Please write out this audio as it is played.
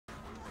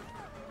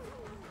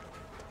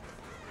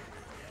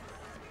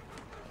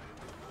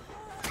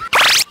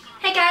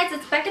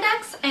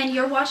Beccadex, and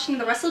you're watching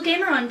the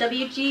Wrestlegamer on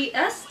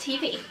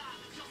WGS-TV.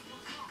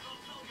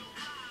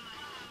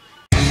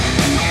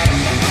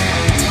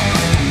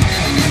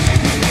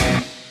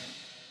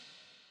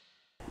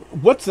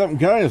 What's up,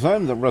 guys?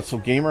 I'm the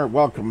Wrestlegamer.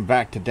 Welcome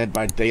back to Dead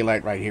by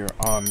Daylight right here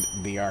on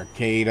the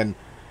arcade. And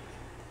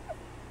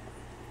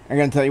I'm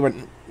going to tell you what,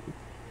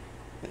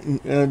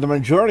 the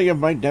majority of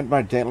my Dead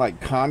by Daylight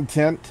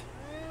content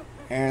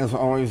has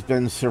always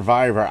been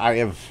Survivor. I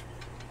have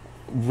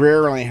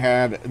rarely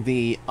had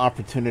the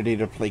opportunity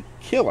to play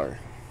Killer.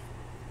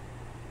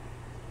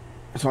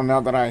 So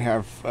now that I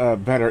have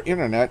better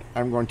internet,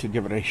 I'm going to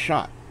give it a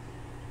shot.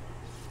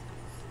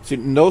 See,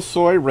 No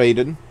Soy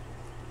rated.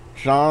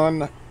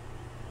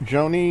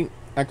 Joni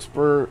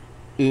Expert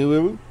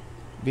Ulu,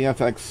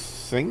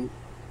 VFX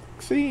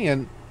Sinksy,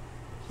 and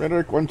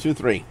Frederick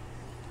 123.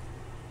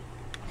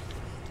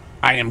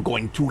 I am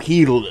going to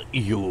heal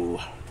you.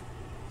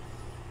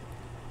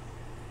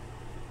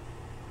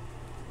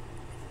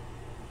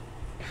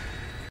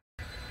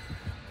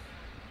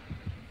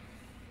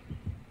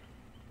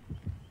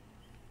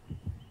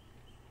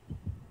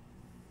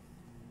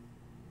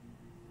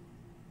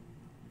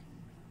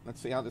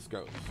 Let's see how this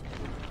goes.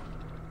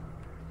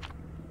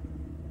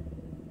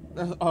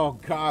 Oh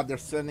God, they're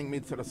sending me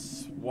to the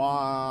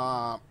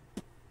swamp.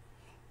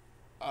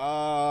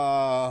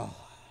 Oh,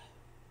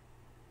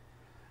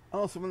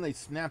 so when they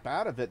snap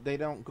out of it, they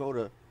don't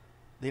go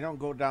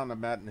down to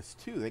Madness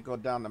 2. They go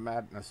down to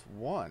Madness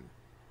 1.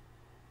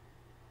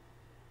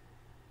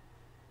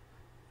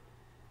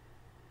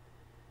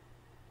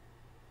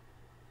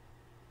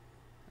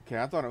 Okay,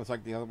 I thought it was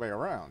like the other way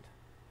around.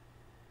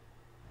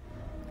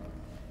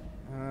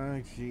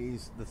 Oh,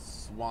 jeez, the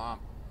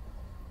swamp.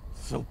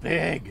 So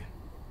big.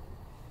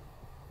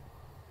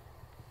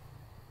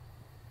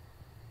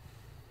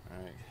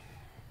 Alright.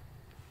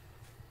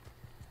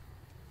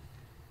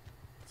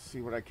 Let's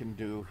see what I can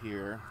do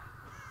here.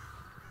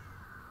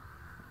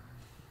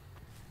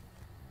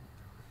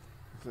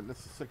 So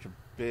this is such a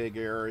big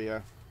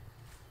area.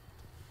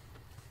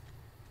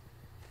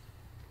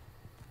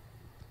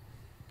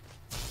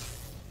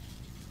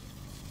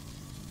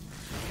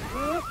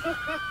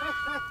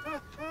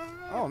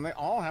 Oh, and they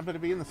all happen to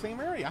be in the same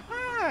area.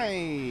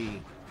 Hi!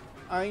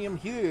 I am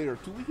here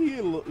to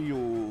heal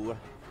you.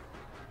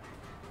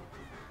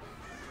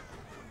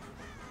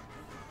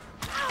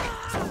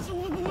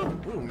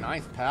 Ooh,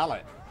 nice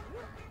pallet.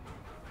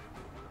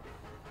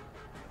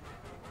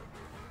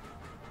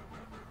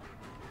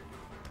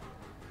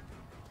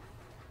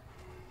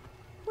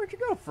 Where'd you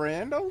go,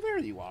 friend? Oh, there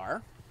you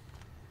are.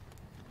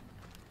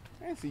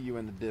 I see you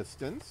in the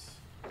distance.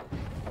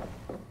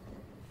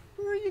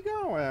 Where are you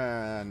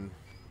going?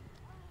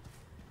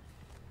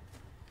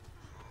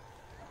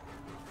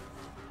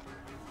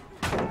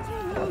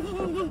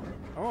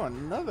 Oh,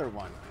 another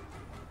one.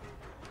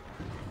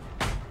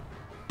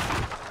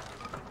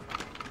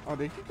 Oh,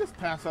 did you just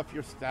pass off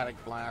your static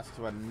blast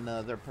to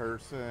another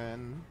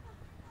person?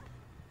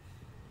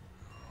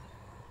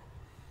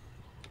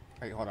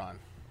 Hey, hold on.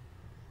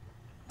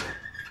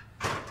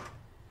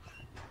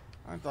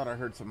 I thought I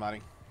heard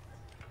somebody.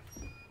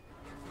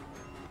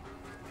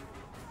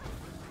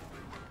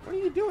 What are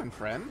you doing,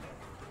 friend?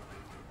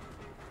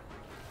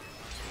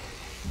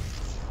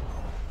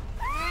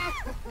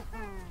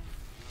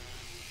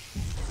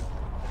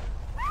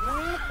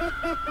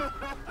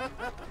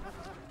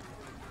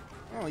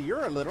 Oh,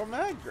 you're a little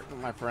mad,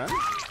 my friend.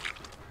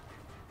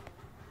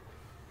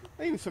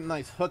 Maybe some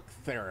nice hook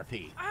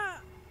therapy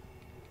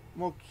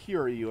will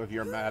cure you of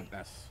your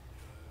madness.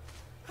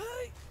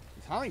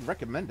 It's highly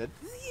recommended.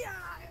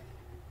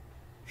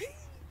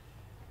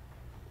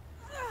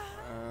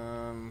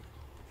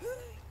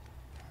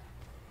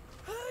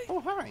 Oh,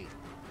 hi.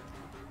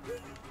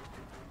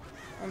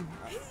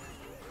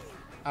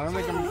 I don't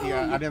think I'm.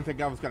 Yeah, I didn't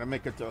think I was gonna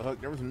make it to a hook.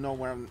 There was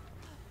nowhere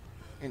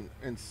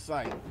in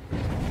sight.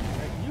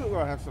 You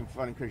go have some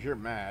fun because you're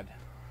mad.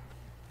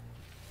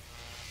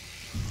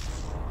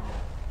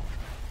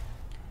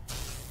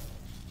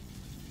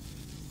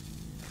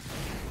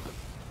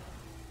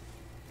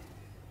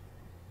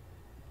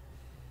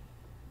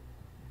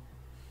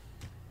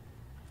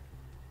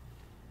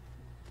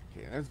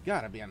 Okay, there's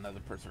got to be another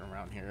person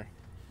around here.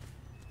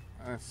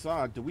 I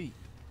saw Dewey.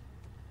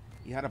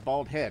 He had a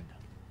bald head.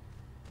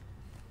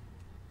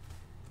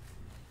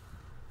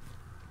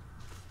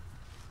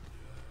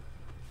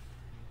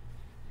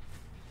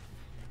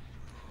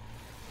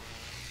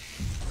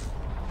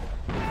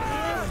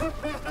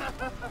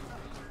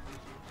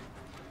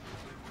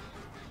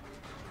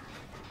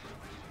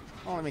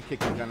 Oh, let me kick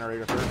the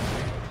generator first.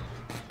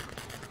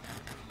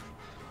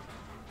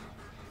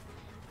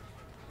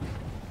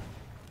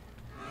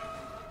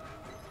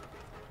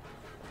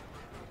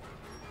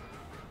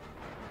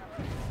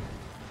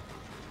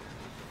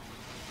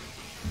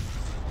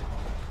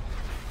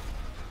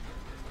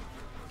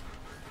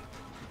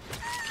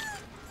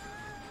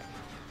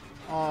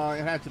 Oh,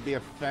 it had to be a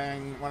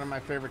Fang, one of my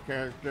favorite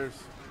characters.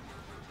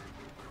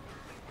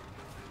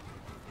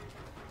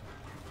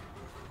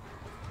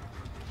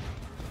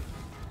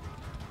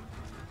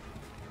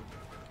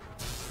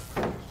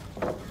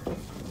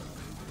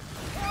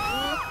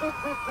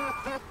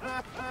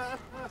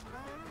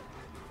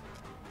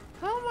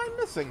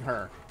 missing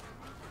her.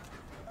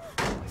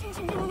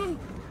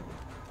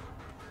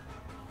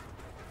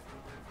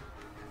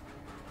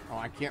 Oh,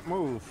 I can't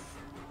move.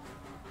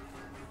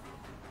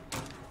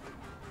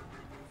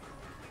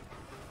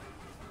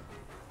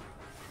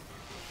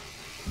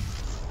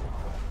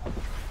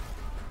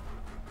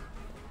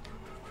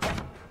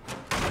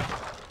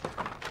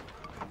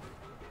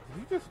 Did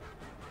you just...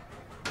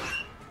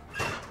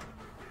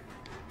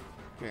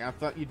 Okay, I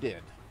thought you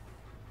did.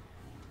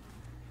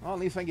 Well, at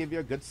least I gave you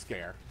a good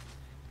scare.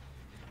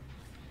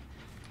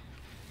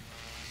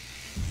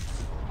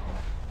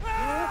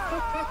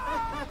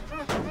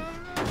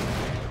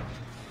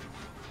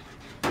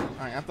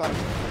 Alright, I thought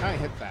I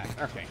hit that.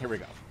 Okay, here we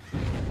go.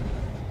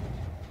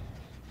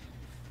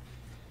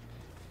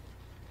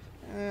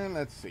 And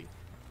let's see.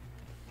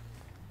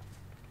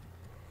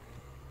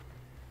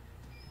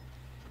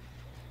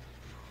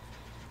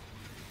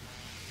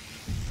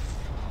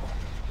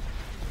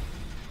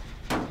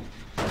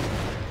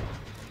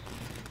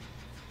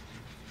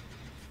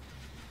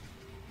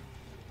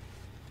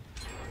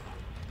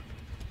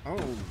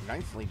 Oh,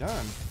 nicely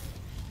done.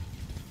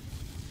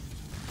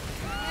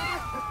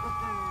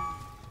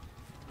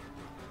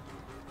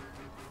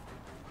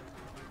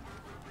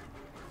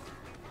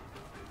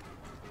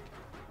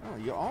 Oh,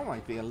 you all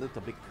might be a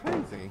little bit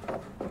crazy.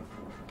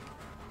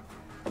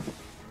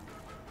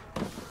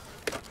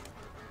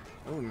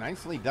 Oh,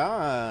 nicely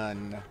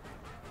done.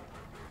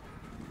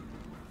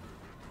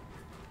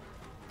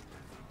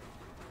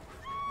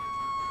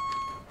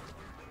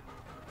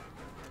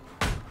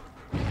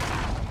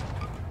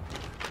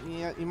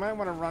 Yeah, you might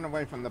want to run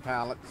away from the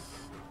pallets.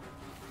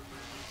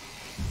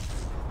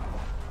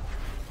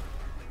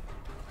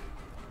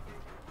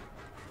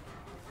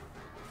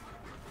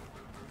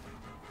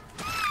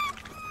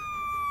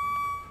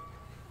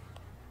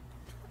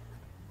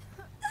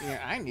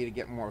 Yeah, I need to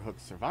get more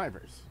hooked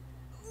survivors.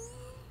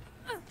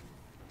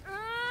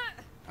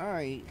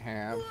 I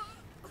have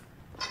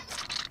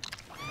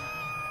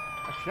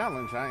a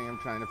challenge I am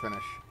trying to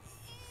finish.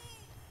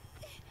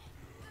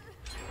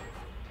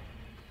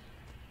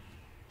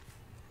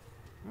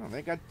 Oh,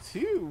 they got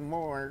 2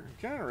 more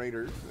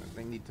generators that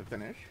they need to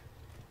finish.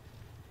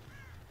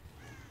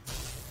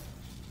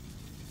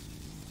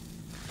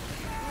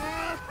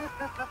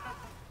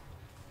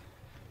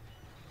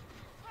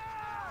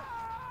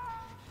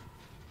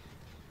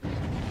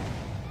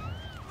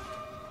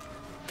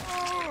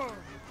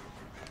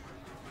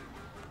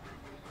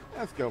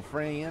 Let's go,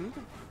 friend.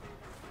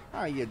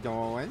 How you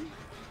doing?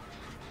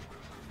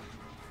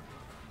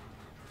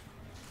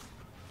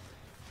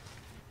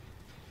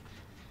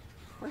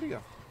 Where'd he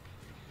go?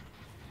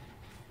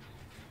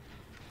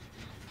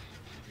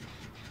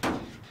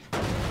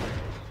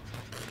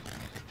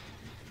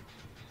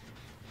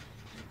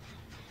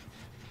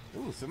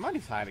 Ooh,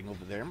 somebody's hiding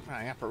over there.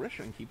 My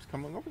apparition keeps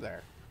coming over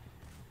there.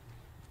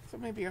 So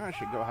maybe I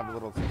should go have a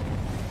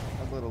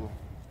little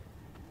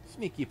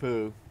sneaky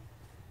poo.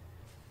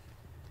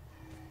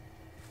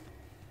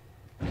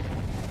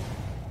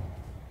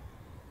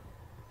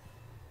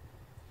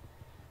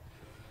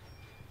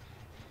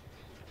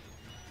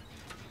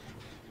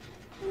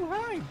 Oh,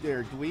 hi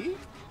there, dweeb.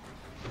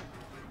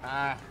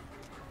 Ah.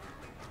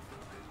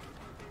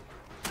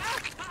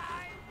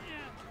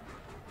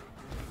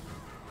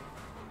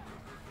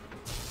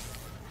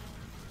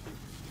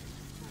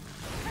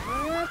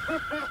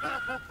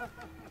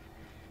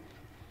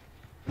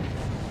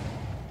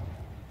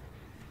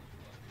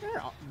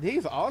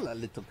 These are all a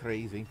little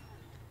crazy.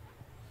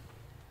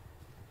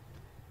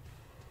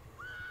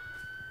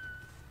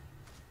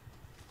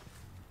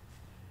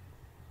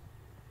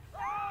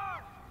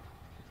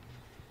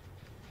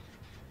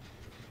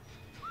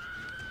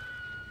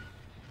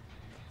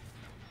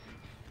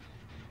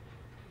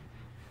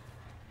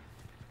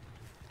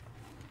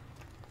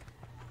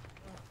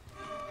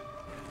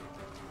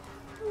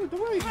 Ooh, the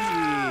way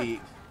you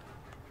eat.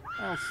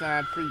 How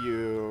sad for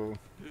you.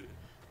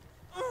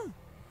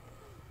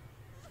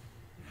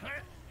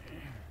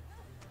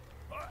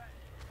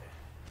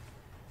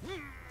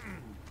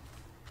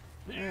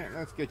 Yeah,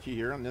 let's get you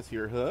here on this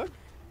here hook.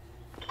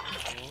 There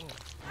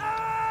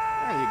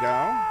you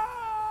go.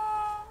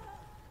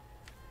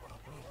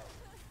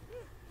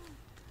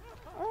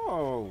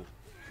 Oh,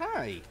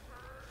 hi.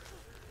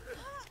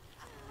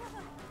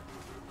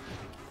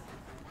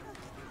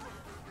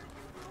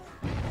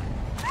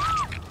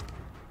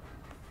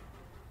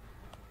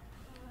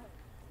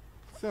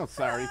 So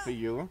sorry for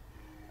you.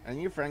 And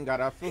your friend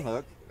got off the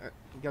hook.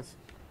 Guess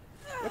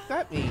what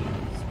that means?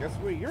 Guess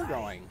where you're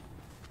going?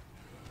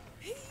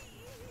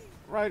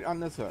 Right on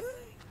this hook.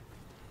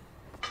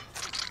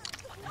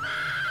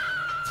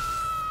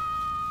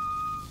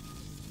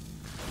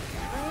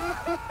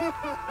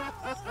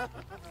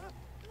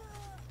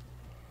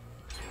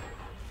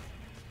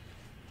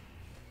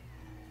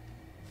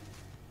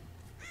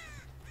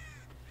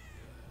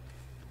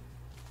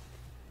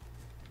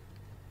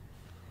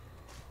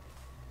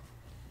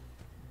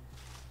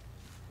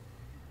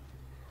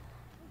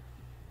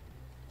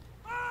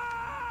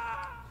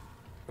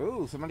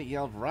 Ooh, somebody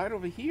yelled right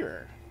over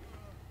here.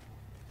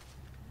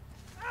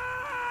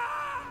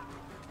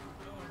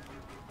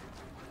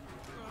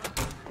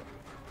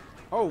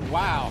 Oh,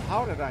 wow.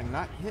 How did I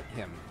not hit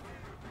him?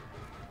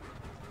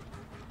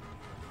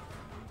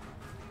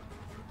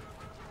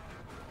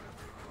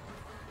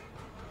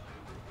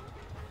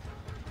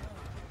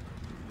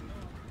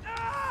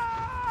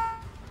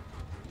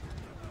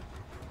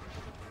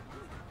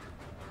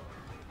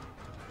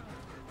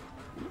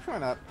 You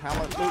trying to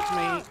pallet loot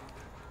me?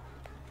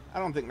 I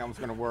don't think that was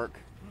going to work.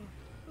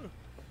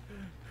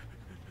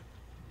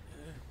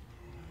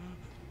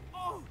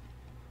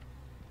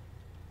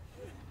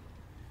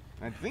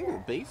 I think the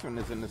basement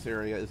is in this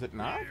area, is it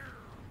not?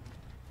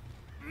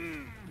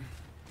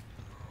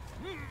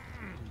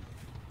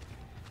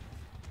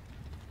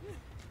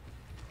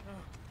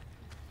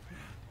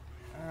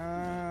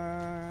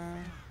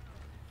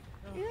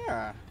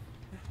 Yeah.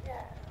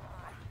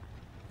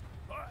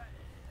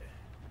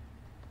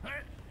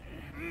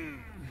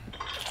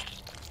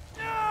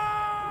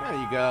 There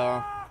you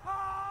go.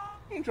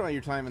 Enjoy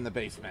your time in the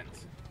basement.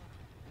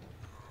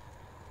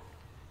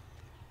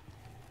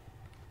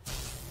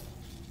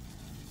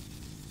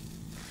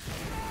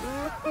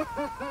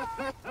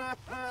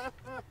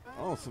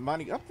 Oh,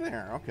 somebody up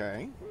there.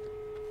 Okay.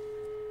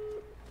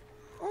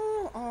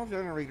 Oh, all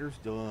generators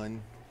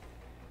done.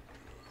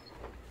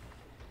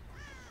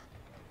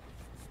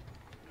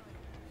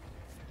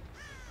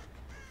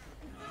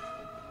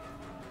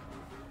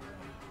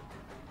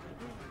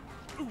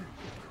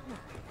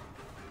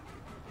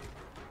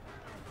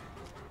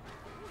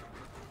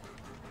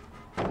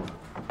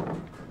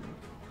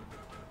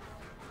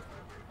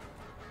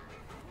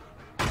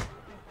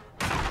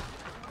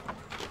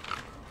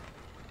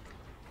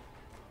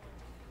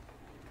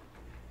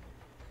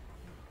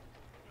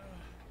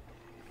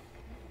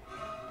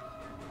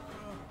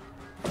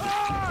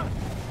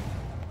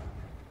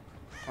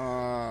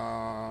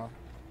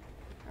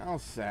 How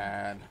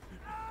sad.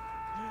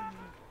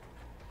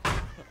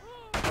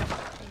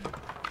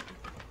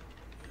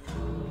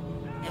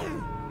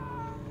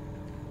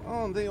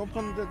 Oh, they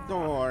opened the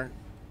door.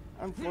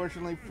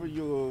 Unfortunately for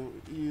you,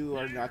 you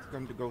are not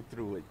going to go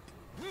through it.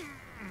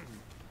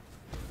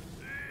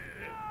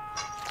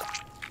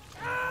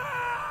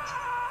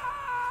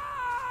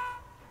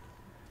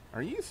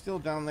 Are you still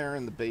down there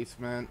in the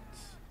basement?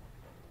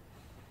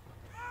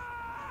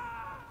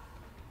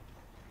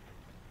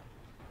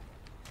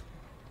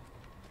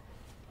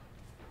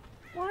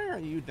 Why are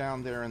you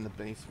down there in the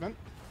basement?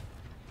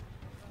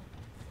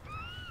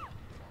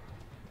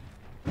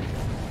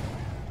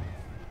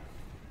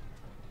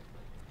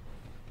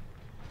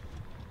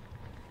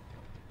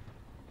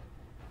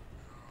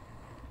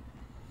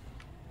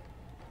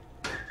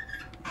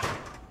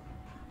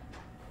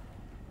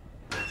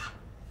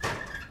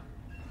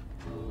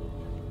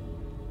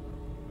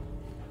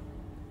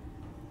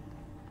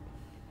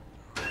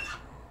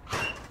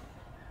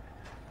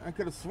 I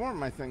could have sworn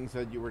my thing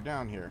said you were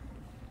down here.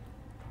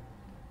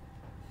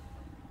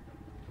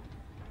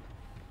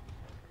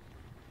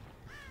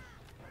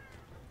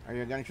 Are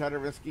you gonna try to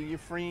rescue your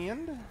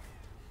friend?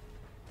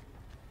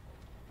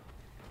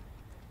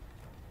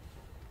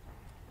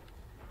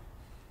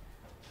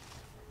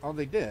 Oh,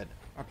 they did.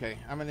 Okay,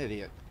 I'm an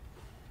idiot.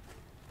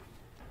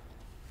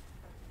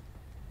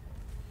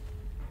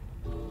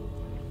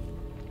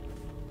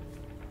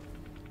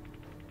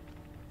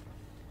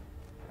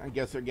 I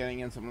guess they're getting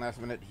in some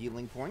last-minute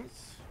healing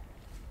points.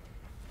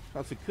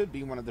 Plus, it could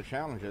be one of the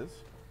challenges.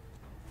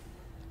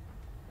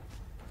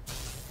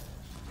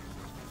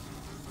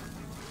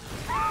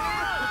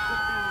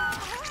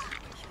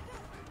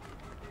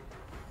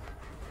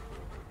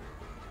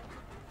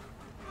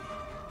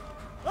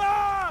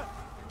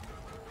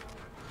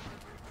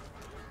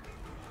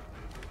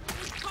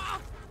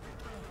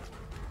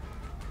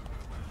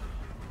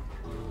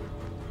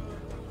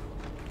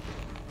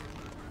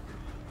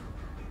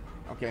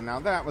 Okay,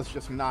 now that was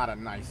just not a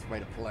nice way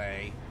to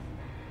play.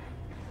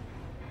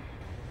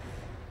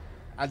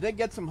 I did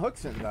get some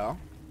hooks in, though.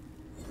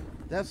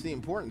 That's the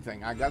important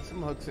thing. I got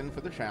some hooks in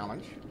for the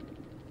challenge.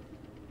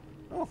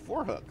 Oh,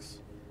 4 hooks.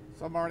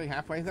 So I'm already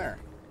halfway there.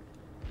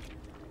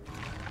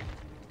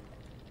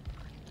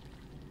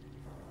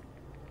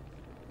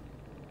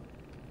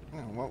 Oh,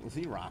 what was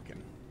he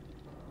rocking?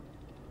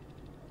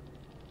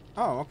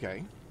 Oh,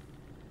 okay.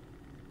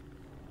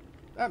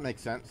 That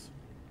makes sense.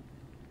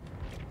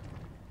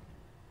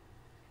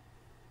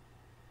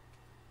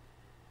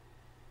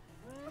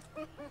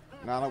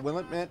 Now, I will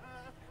admit,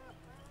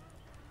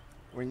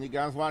 when you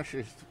guys watch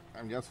this,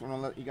 I just want to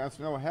let you guys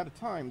know ahead of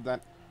time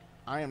that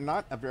I am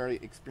not a very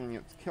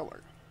experienced killer.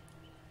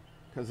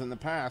 Because in the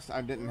past,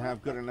 I didn't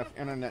have good enough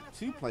internet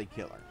to play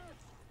killer.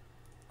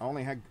 I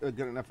only had good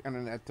enough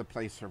internet to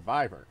play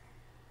survivor.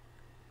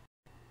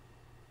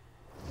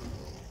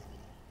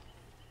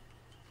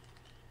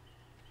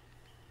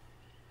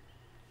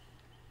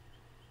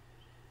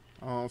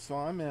 Oh, so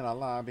I'm in a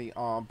lobby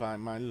all by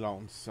my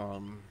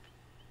lonesome.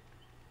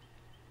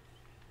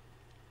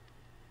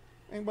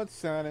 And what's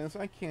sad is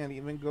I can't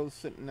even go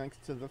sit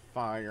next to the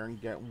fire and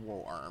get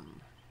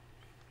warm.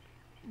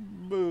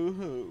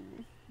 Boo-hoo.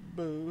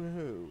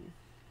 Boo-hoo.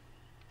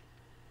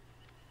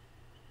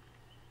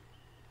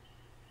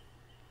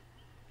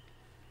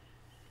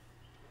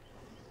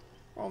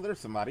 Oh, there's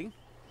somebody.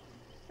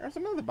 There's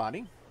another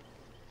body.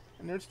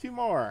 And there's 2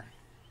 more.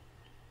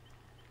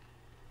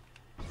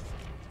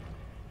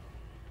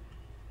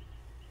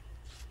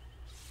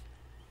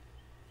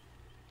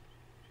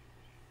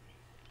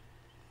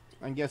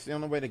 I guess the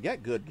only way to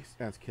get good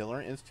as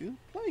killer is to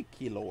play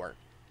Killor.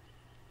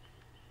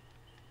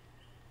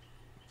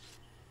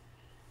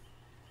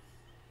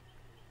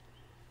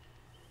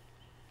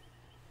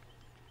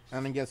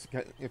 And I guess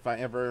if I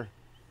ever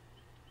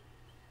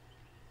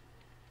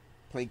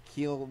play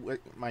Kill with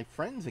my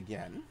friends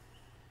again,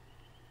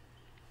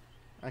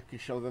 I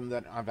could show them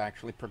that I've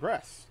actually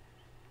progressed.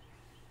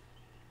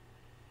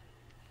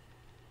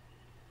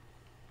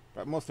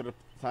 But most of the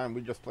time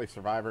we just play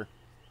Survivor,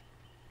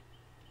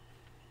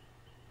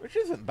 which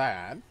isn't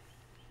bad.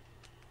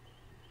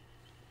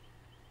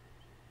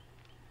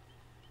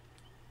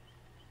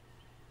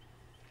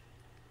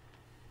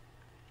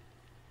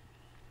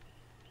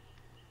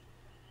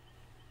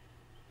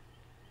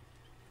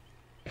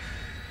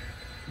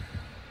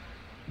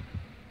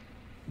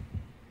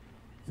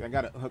 See, I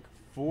gotta hook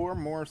 4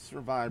 more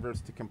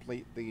survivors to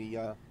complete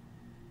the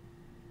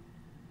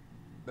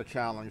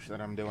challenge that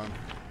I'm doing.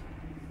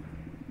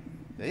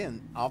 They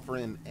didn't offer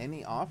in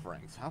any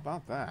offerings. How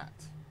about that?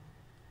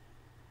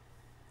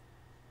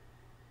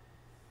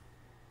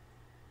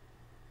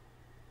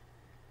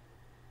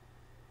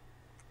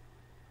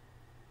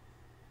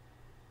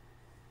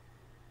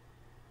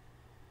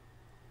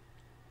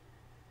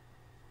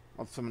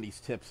 Well, some of these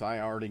tips I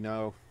already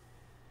know.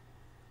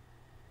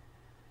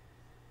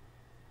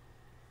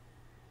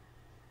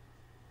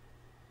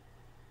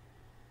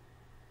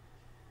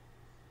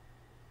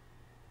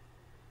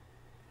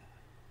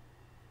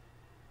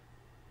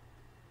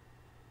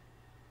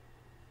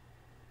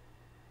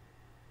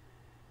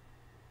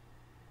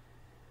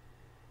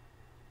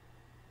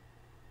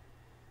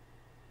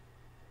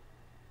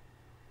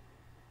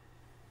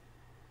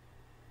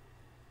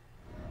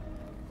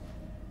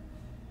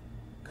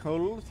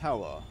 Coal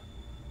Tower,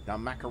 the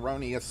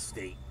Macaroni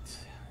Estate.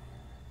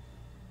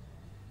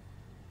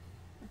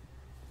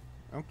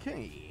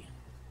 Okay.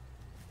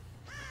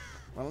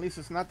 Well, at least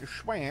it's not the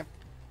swamp.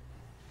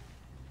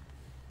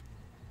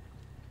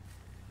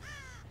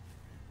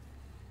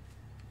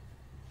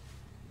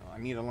 I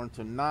need to learn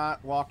to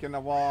not walk in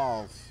the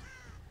walls.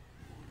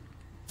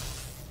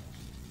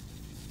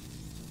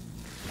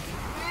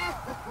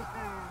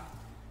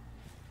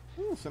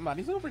 Ooh,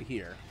 somebody's over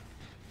here.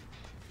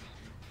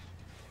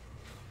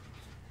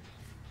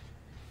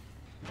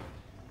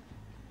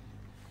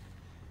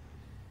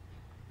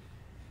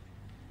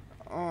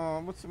 Oh,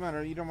 what's the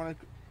matter? You don't want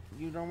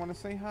to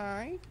say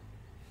hi?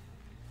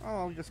 Oh,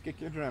 I'll just get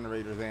your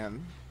generator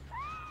then.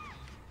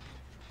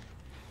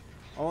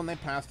 Oh, and they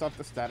passed off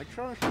the static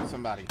charge to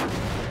somebody.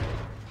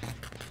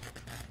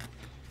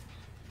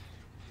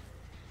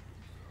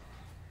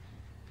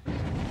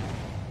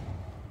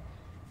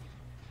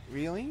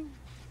 Really?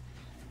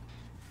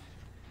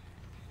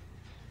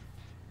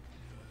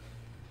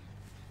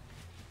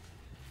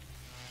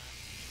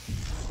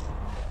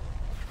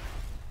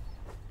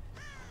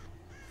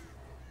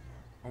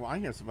 Oh, I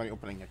hear somebody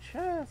opening a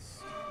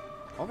chest.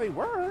 Oh, they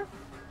were.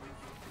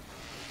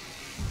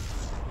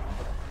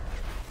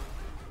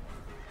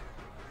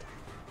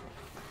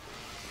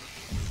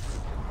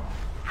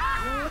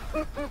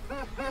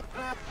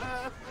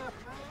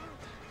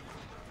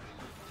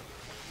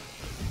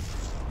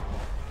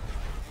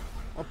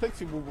 Well,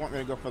 Pixie will want me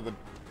to go for the...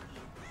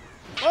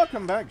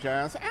 Welcome back,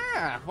 Jazz.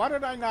 Ah, why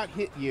did I not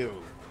hit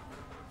you?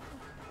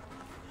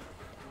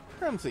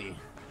 Crimsy.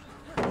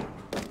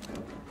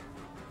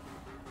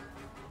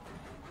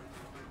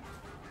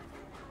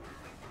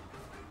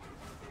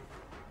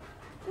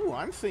 Ooh,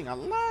 I'm seeing a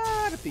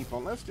lot of people.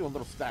 Let's do a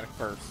little static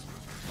burst.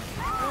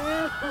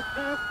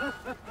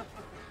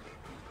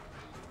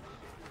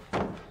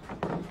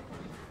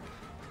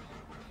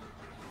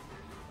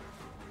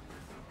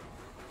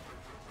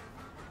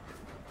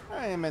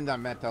 I am in the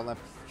middle of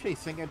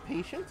chasing a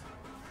patient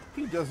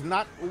who does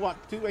not want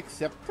to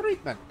accept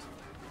treatment.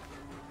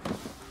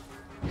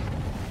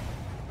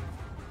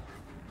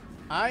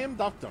 I am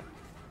doctor.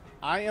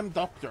 I am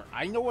doctor.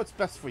 I know what's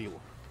best for you.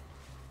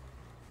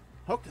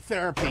 Hook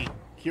therapy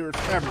cures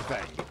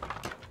everything.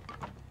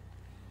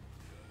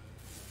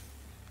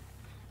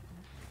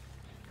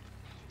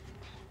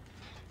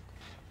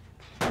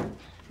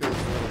 This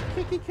little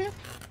kicky kick.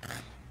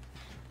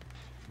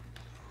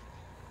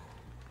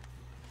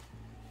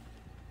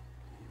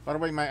 By the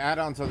way, my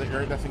add-ons are the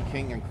Iridescent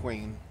King and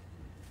Queen,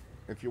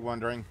 if you're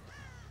wondering.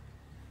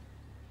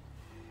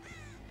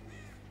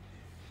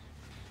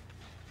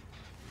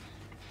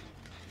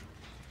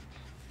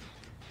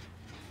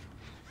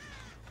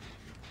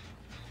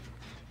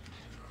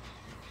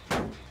 Well,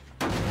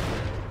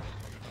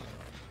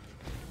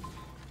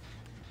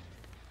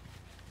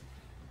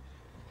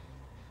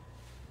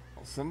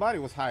 somebody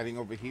was hiding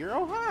over here.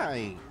 Oh,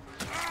 hi!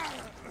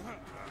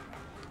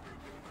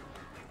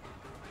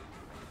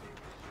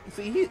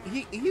 See,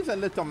 he's a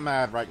little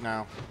mad right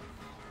now.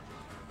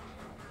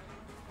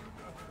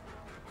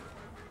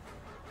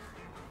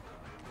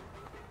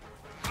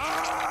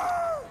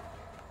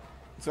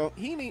 So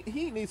he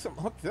needs some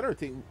hook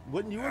therapy.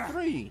 Wouldn't you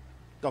agree,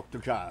 Dr.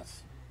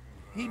 Joss?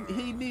 He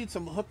needs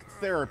some hook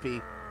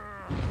therapy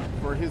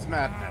for his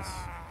madness.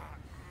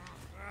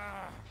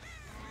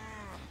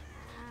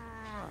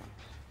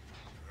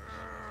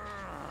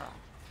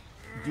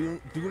 Do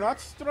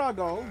not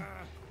struggle.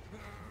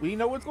 We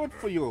know what's good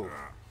for you.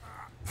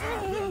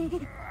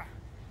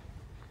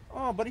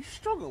 Oh, but he's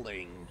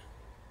struggling.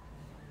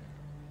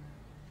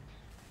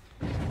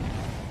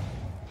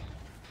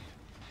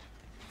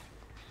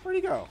 Where'd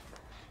he go?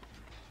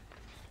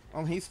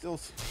 Oh, he's still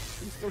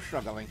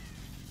struggling.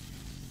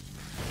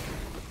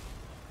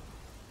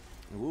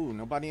 Ooh,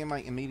 nobody in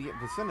my immediate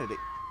vicinity.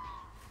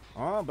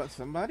 Oh, but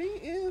somebody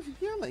is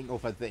yelling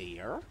over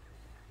there.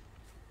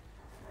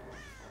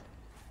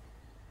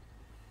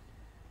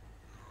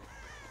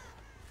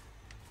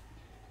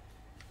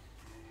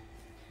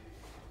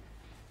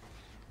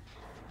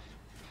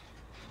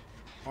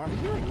 Oh, I'm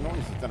hearing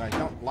noises that I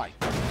don't like.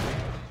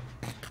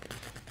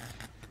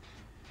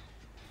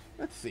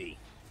 Let's see.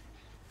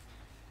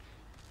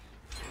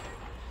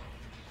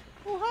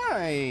 Oh,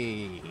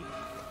 hi!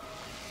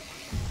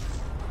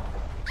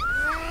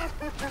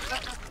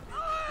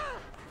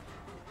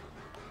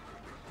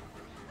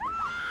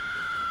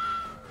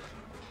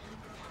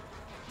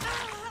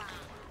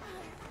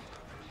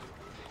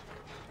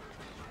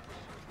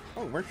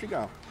 Oh, where'd she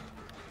go?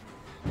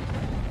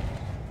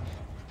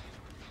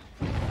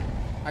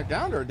 I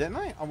downed her, didn't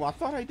I? Oh, well, I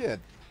thought I did.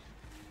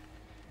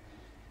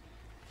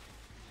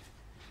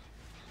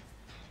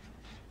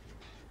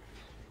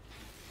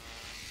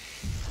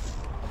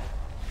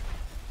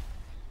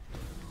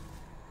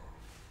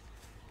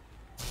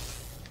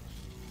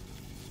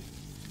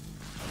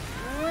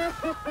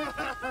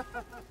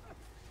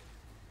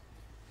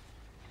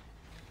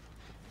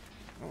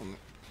 Oh,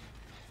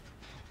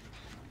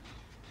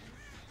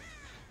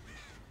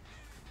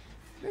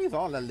 he's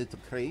all a little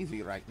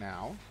crazy right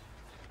now.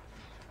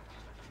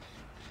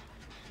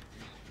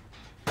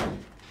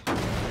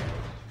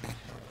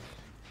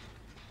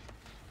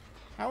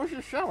 How was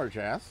your shower,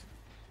 Jazz?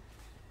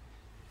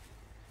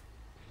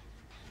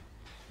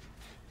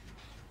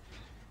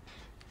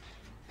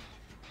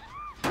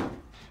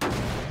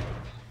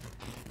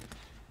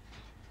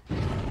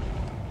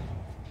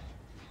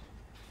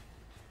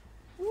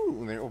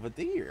 Ooh, they're over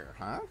there,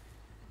 huh?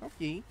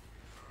 Okay.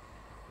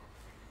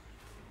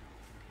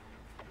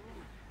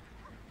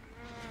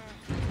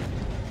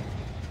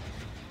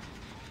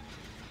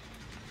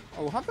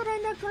 Oh, how did I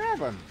not grab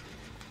him?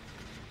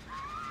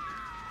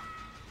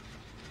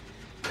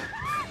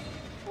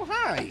 Oh,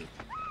 hi!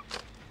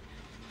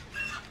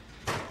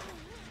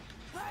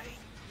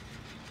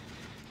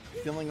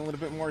 Feeling a little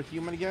bit more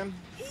human again?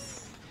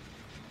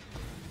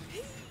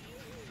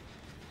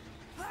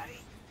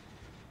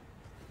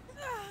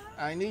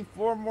 I need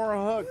 4 more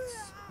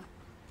hooks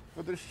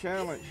for this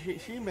challenge.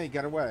 She may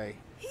get away.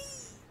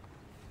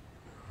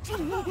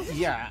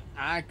 Yeah,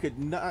 I could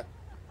not...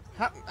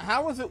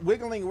 How is it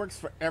wiggling works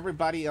for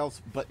everybody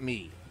else but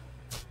me?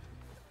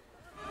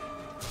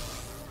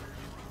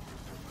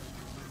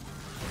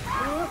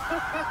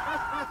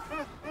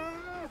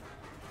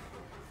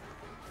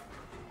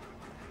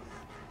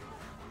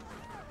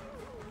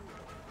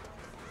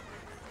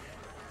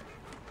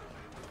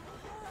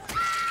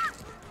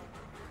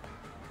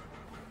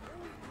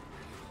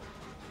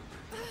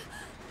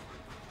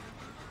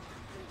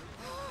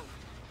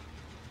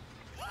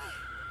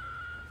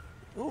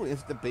 Oh,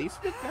 is the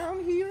basement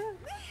down here?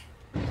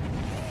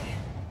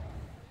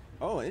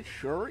 Oh, it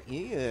sure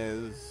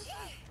is.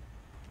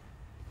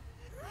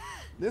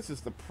 This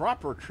is the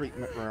proper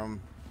treatment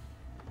room.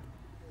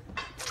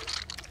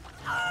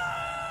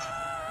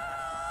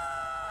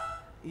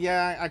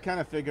 Yeah, I kind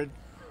of figured.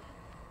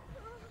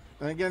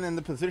 And again, in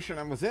the position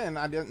I was in,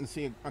 I didn't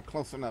see a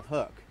close enough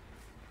hook.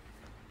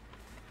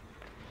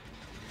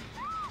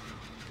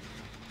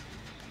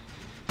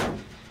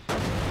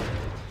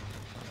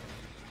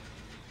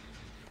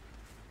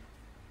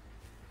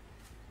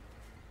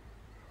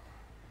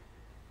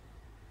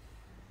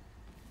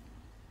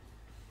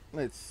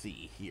 Let's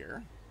see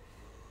here.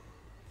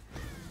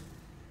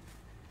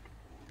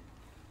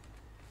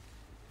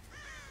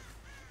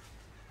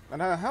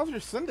 And how's your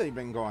Sunday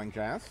been going,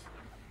 Jazz?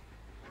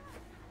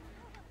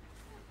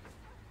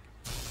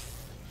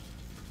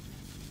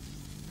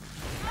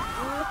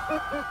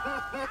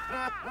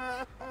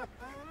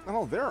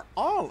 Oh, they're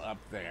all up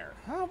there.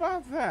 How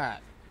about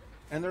that?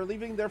 And they're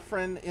leaving their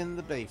friend in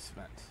the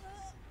basement.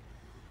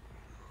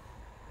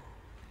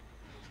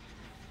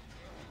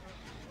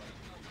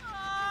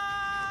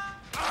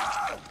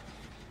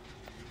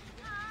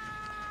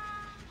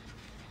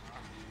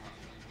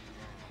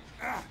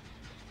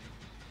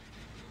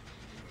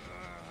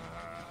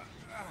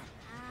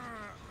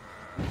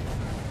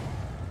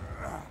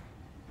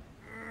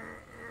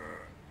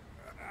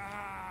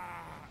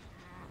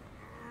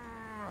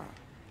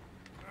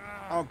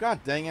 Oh,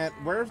 god dang it.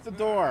 Where's the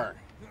door?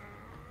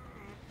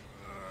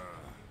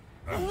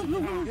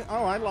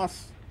 Oh, I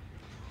lost...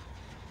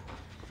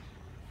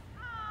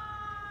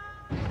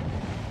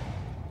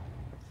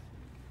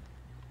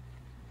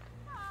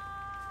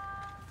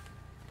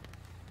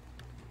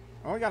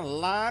 Oh, we got a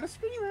lot of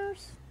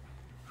streamers.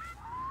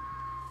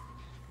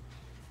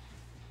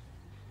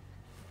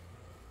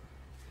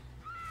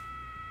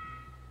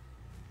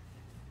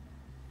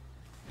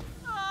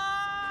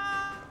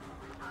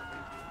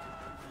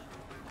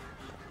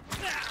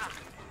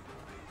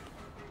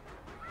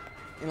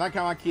 You like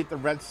how I keep the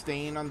red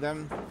stain on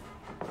them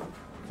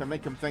to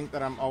make them think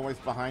that I'm always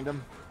behind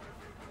them?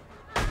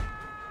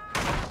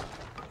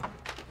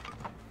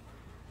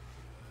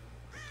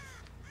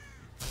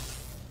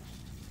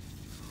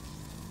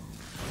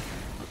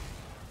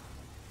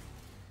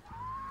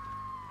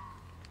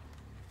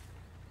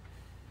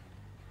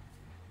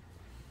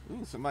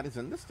 Ooh, somebody's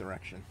in this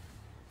direction.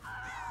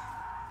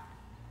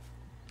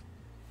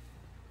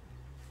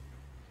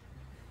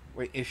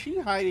 Wait, is she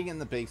hiding in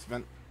the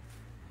basement?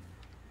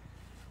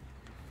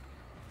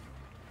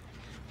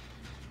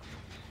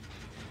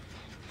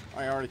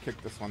 I already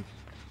kicked this one.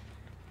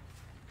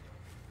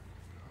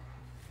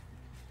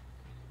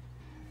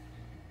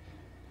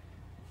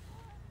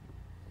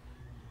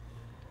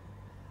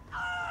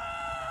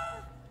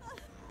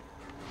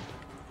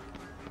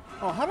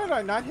 Oh, how did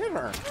I not hit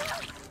her?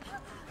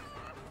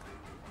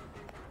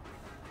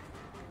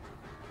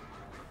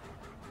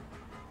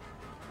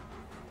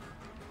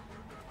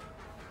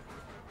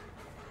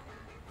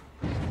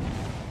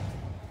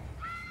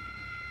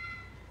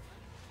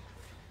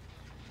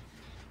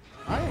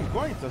 I am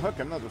going to hook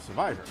another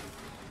survivor.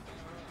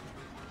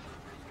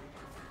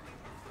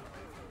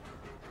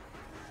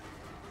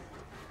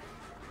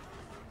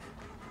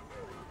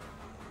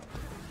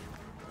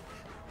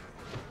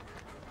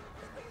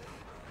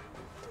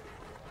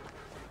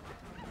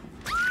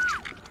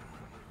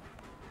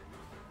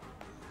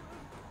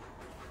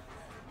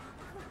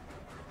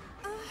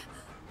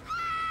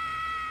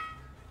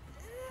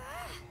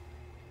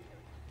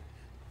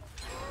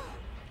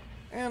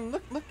 And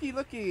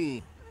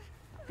looky.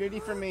 Goodie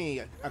for me,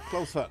 a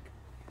close hook.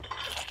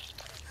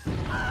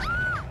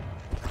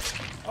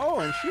 Oh,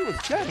 and she was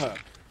dead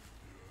hooked.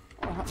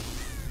 Oh,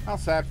 how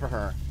sad for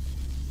her.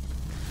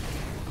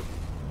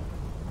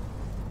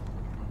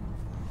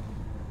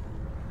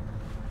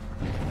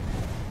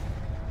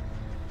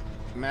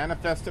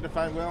 Manifested, if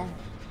I will.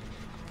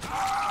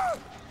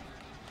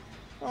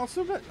 Oh,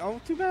 so bad. Oh,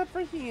 too bad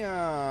for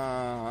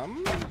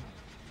him.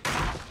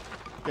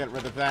 Get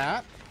rid of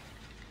that.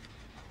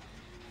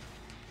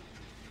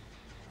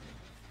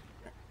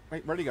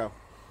 Wait, where'd he go?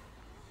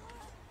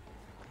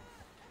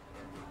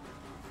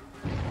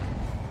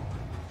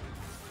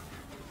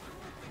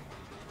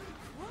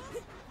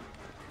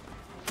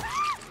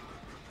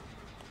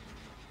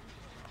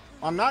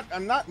 I'm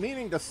not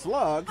meaning to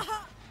slug,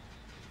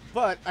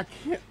 but I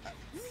can't.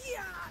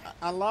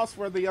 I lost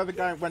where the other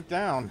guy went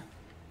down.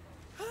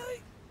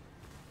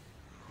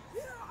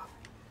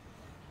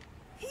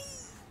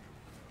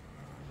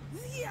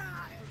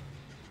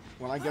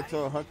 Will I get to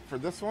a hook for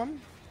this one?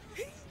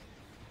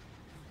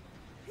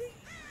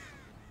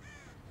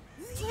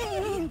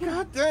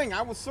 God dang,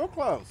 I was so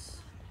close.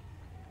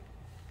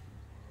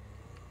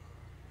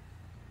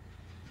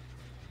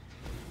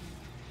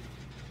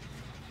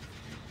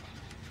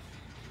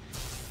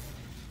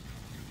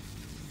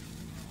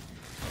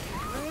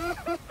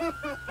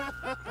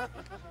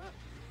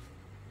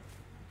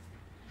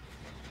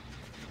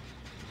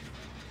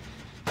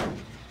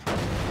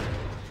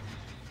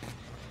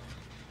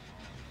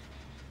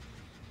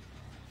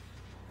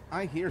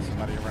 I hear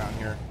somebody around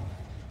here.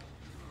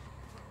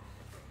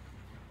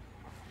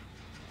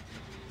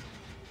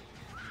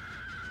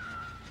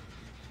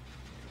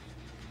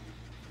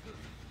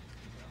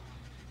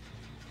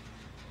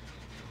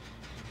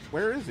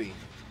 Where is he?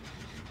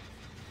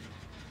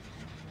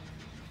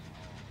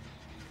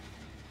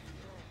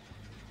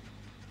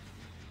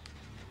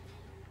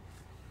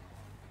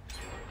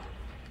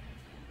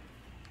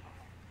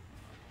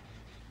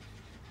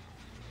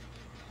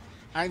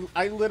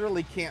 I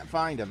literally can't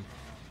find him.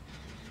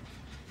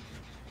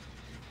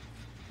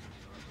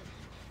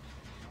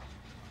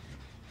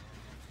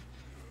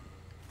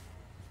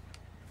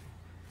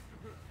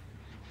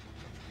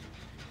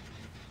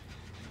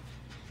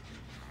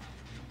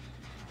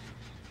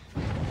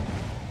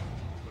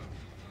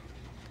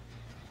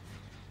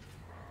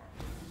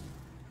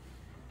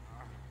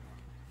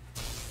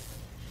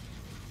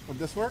 Would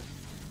this work?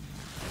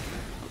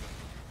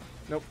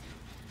 Nope.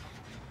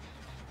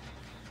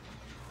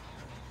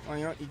 Well,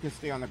 you know what? You can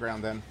stay on the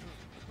ground then.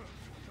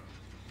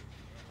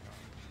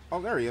 Oh,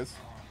 there he is.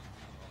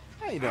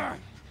 How you doing?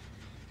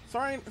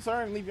 Sorry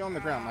to leave you on the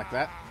ground like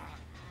that.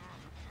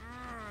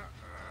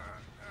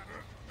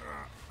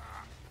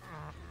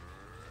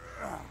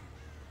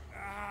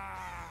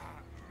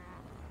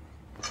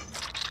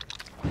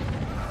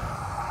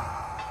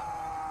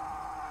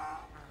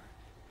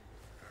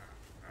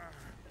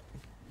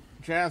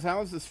 Jazz,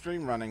 how is the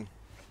stream running?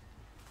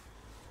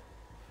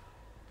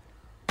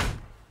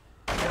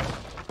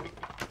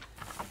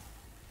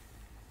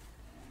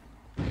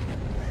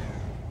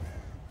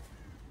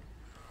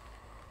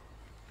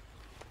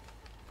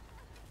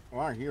 Oh,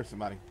 I hear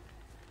somebody.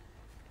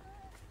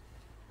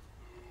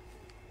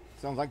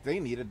 Sounds like they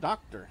need a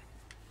doctor.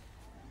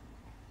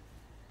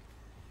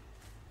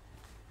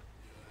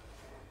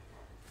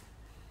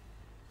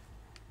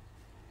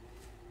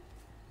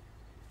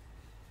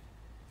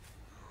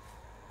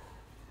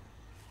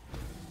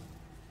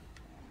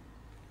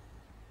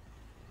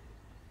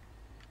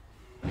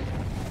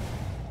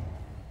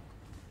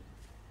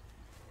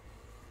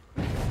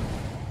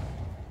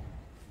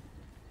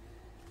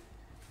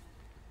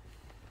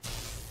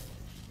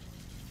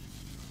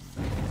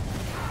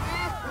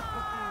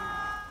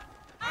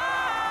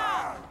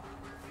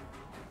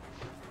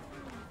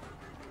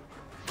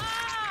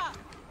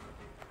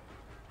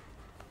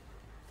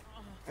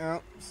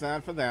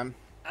 sad for them.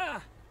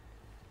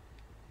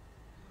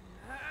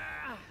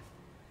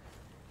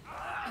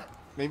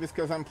 Maybe it's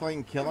because I'm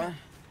playing killer.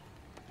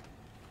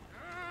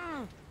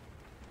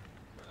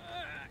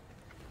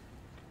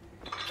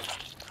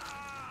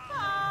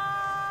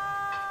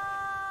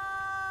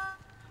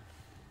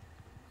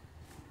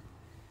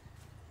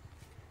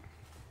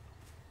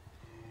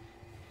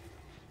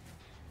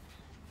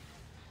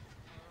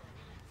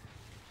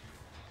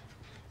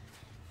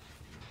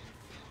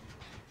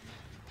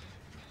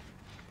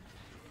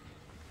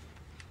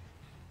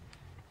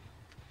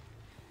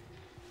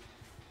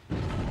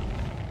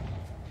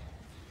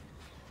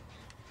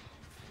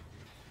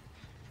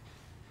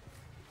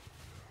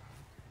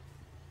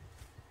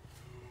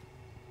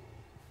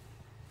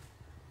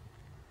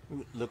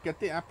 Look at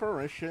the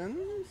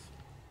apparitions.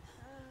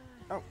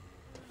 Oh.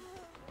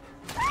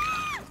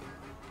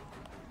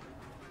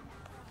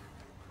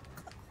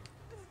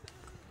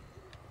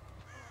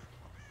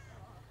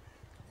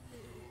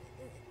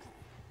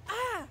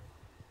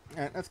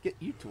 Alright, let's get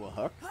you to a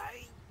hook.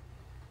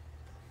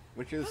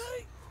 Which is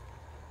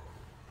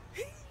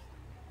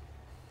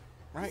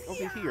right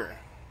over here.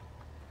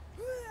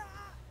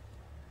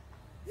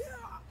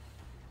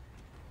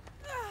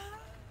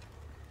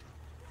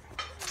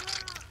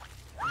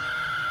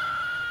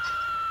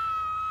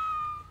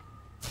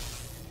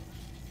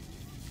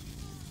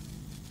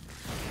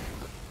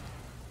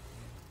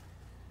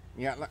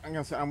 Yeah, like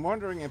I said, I'm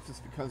wondering if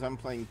it's because I'm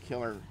playing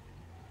killer.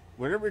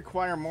 Would it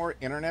require more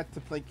internet to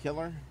play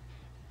killer?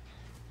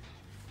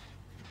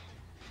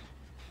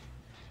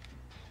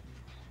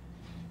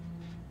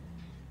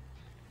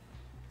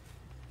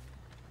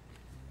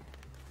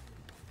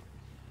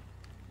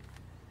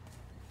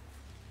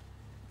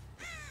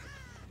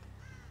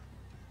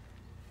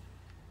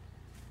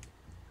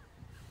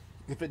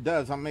 If it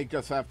does, I may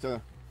just have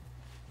to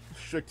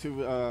stick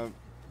to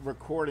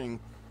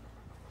recording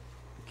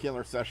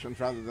killer sessions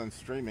rather than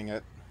streaming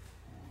it.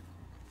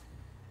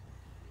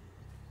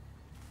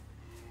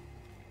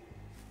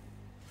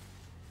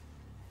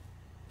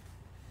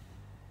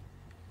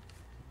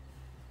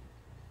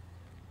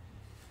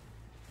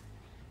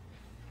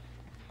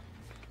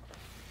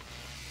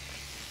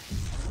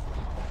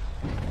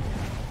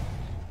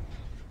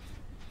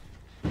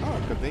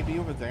 Oh, could they be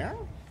over there?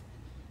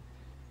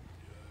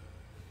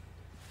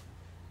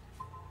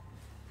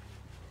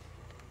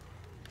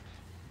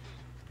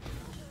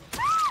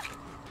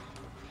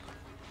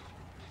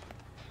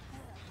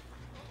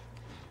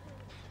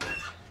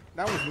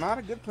 That was not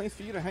a good place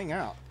for you to hang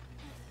out.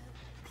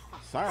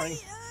 Sorry.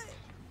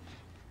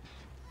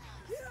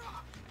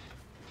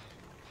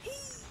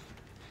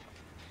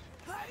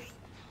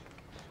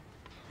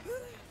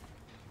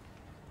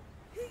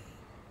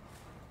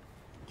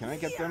 Can I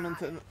get them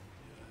into...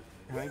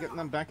 Can I get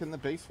them back in the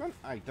basement?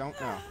 I don't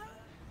know.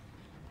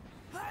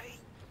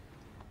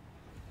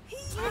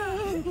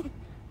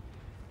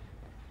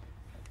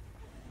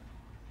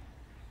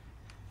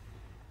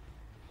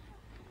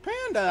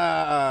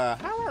 Panda!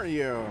 How are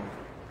you?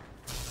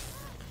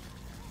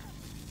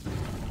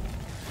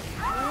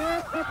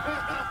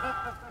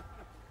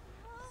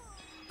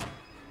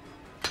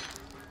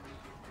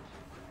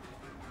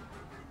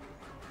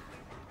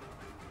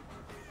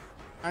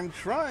 I'm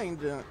trying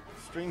to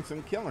stream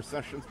some killer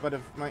sessions, but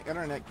if my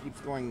internet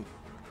keeps going...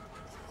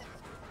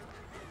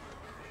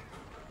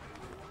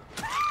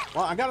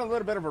 Well, I got a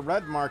little bit of a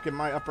red mark in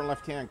my upper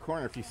left-hand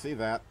corner, if you see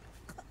that.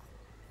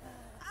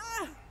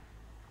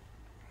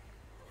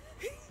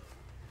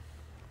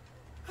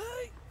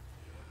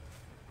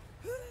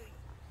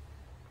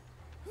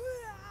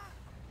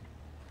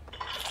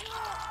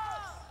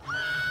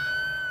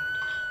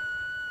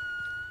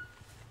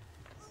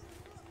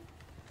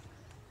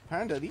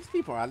 Panda, these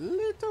people are a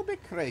little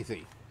bit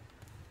crazy.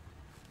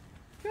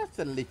 Just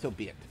a little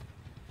bit.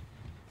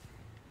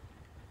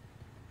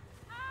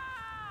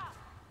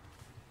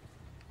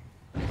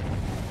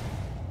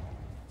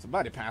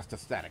 Somebody passed a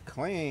static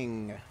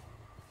cling.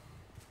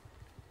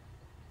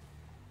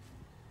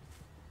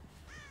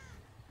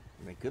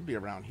 They could be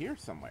around here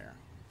somewhere.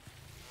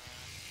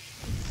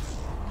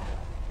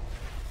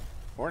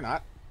 Or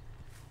not.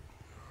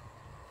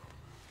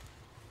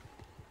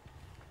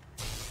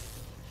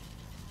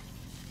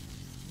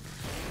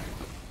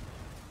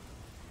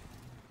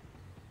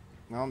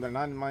 Well, they're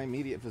not in my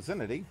immediate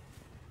vicinity.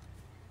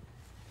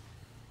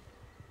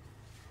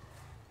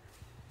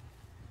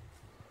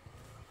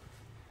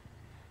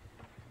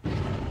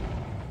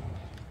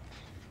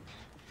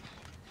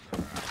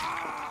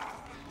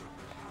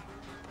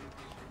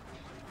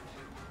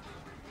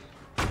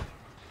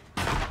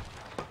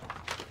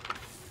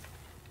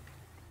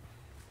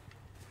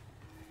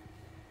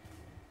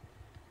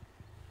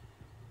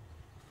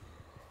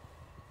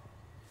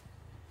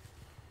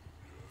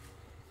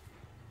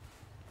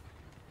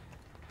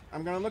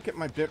 I'm going to look at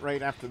my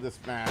bitrate after this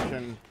match,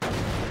 and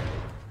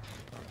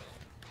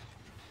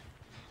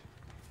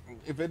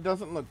if it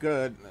doesn't look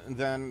good,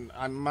 then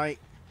I might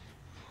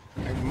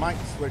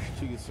switch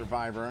to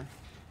Survivor.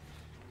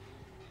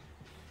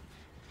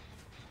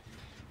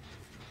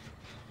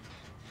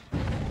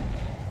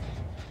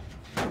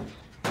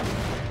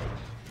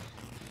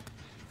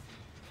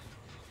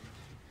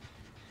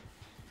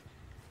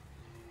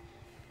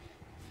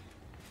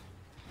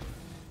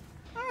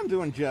 I'm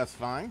doing just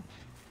fine.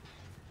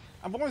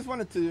 I've always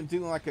wanted to do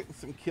like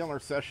some killer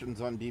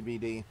sessions on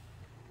DVD.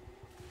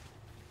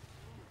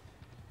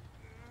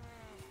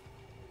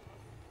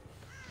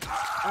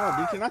 Oh,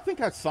 did you not think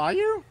I saw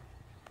you?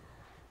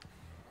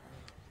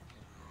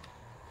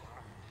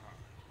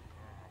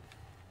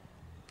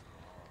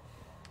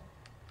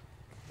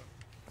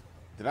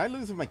 Did I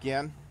lose him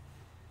again?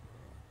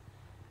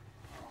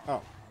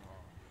 Oh.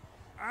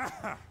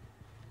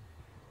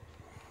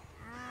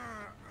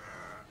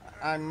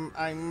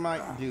 I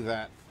might do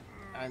that.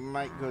 I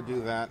might go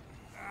do that.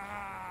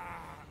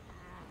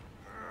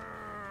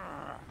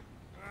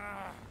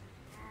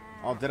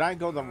 Oh, did I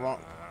go the wrong...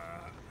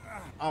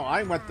 Oh,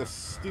 I went the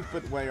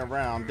stupid way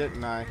around,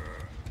 didn't I?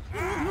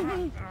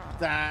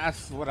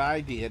 That's what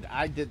I did.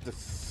 I did the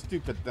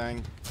stupid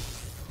thing.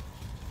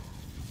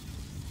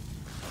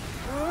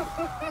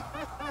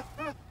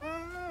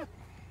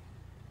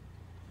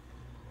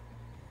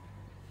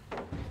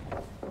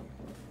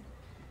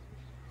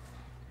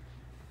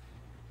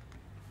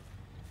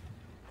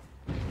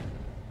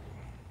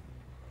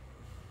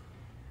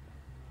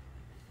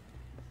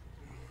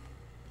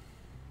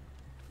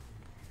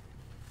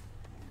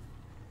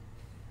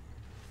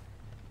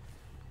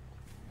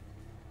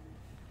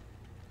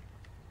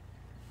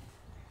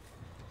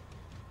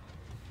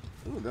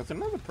 Ooh, there's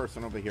another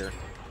person over here.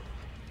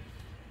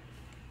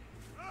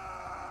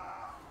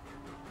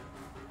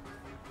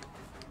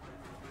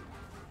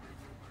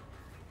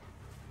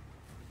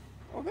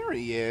 Oh, there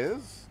he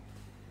is.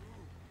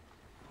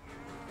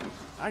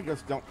 I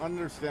just don't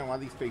understand why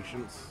these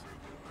patients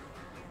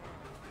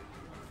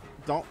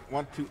don't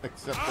want to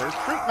accept their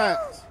treatment.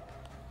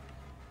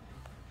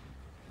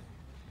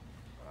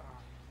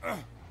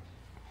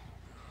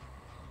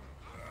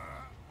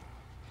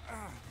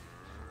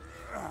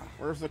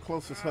 Where's the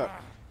closest hook?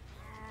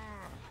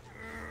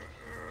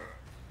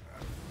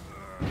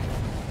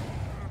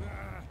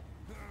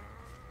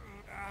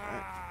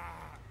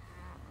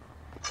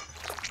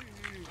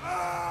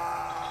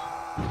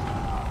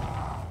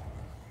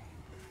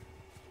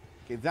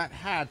 Okay, that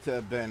had to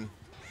have been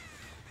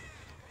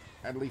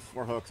at least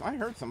 4 hooks. I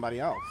heard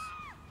somebody else.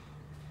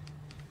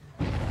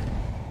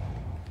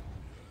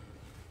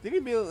 Did he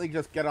immediately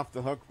just get off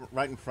the hook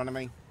right in front of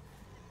me?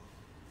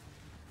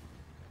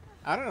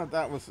 I don't know if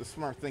that was the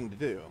smart thing to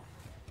do.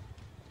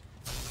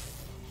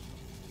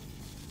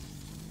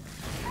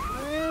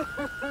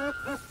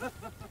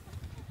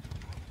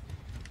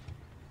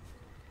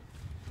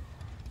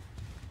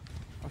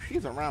 Oh,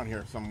 she's around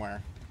here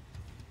somewhere.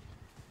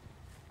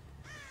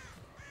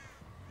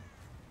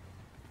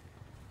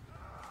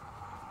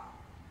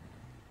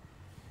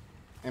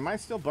 Am I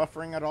still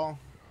buffering at all?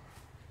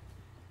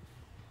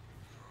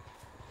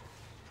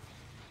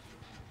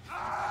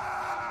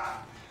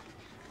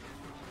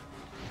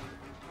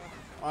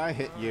 I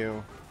hit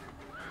you.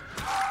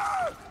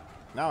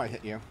 Now I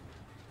hit you.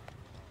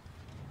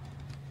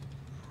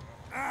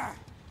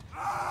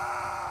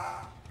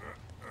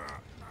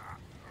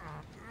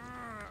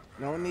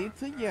 No need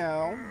to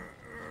yell.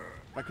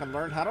 I can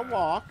learn how to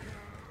walk.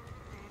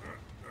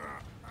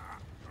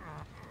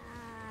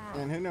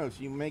 And who knows,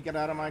 you may get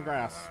out of my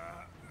grasp.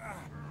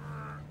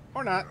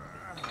 Or not.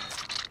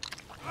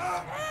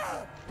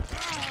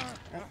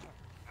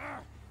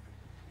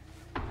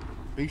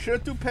 Be sure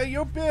to pay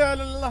your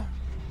bill.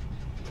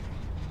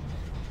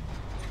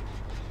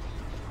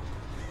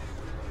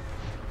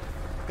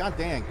 God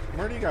dang,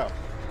 where'd he go?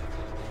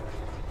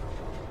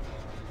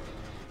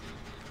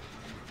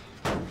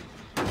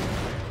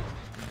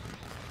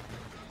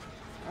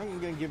 I'm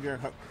gonna give your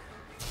hook,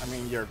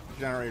 your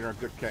generator a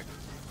good kick.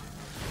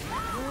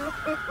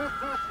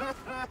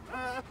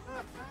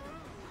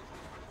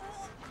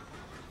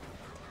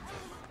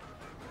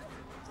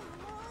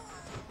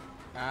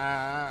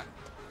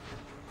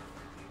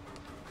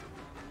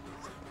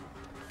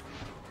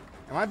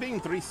 Am I being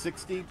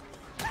 360?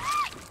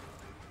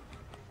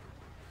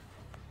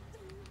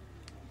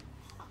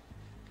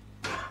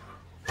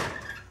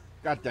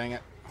 God dang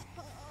it.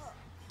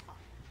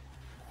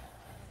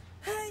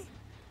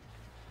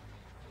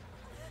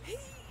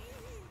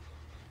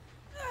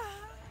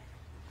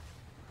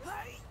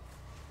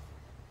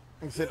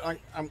 I said,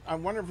 I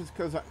wonder if it's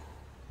because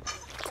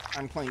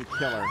I'm playing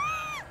killer.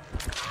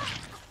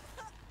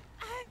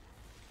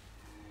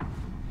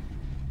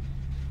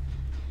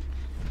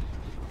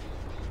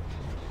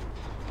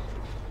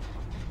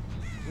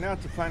 Now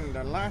to find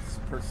the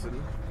last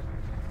person,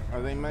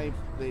 or they may.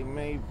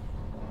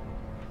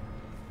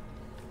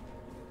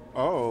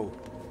 Oh,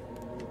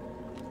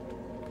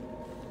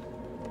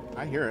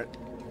 I hear it.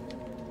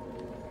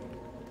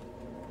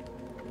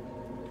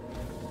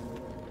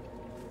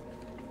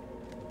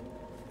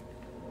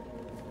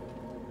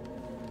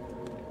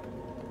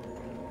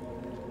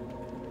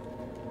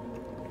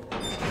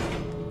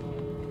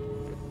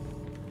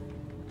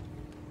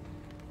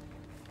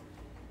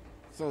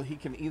 So he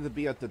can either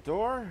be at the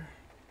door.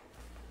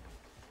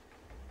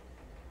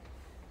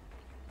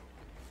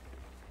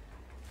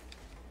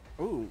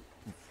 Ooh.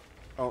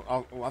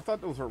 Oh, I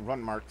thought those were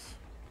run marks.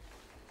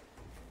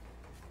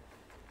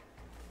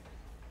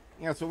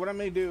 Yeah, so what I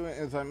may do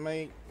is what I'm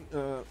going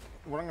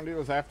to do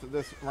is after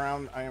this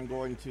round, I am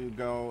going to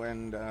go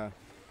and,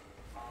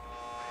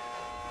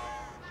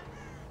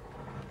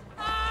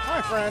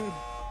 hi, friend.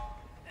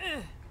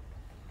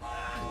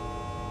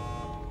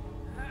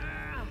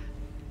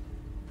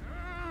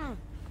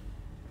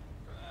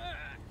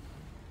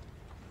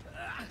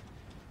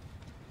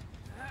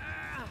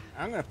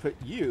 I'm going to put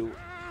you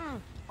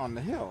on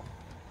the hill.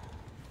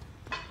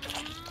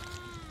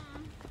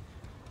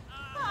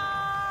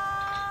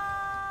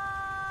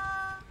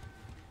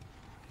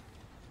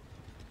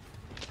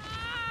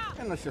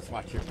 And let's just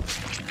watch it.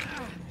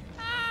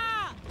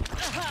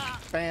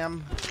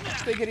 Bam.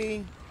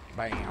 Biggity.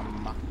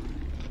 Bam.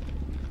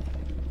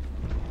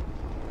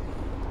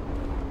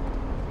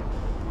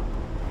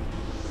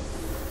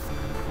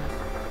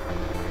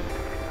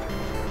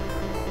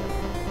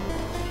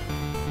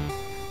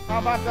 How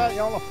about that,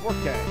 y'all? A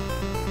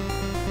 4K.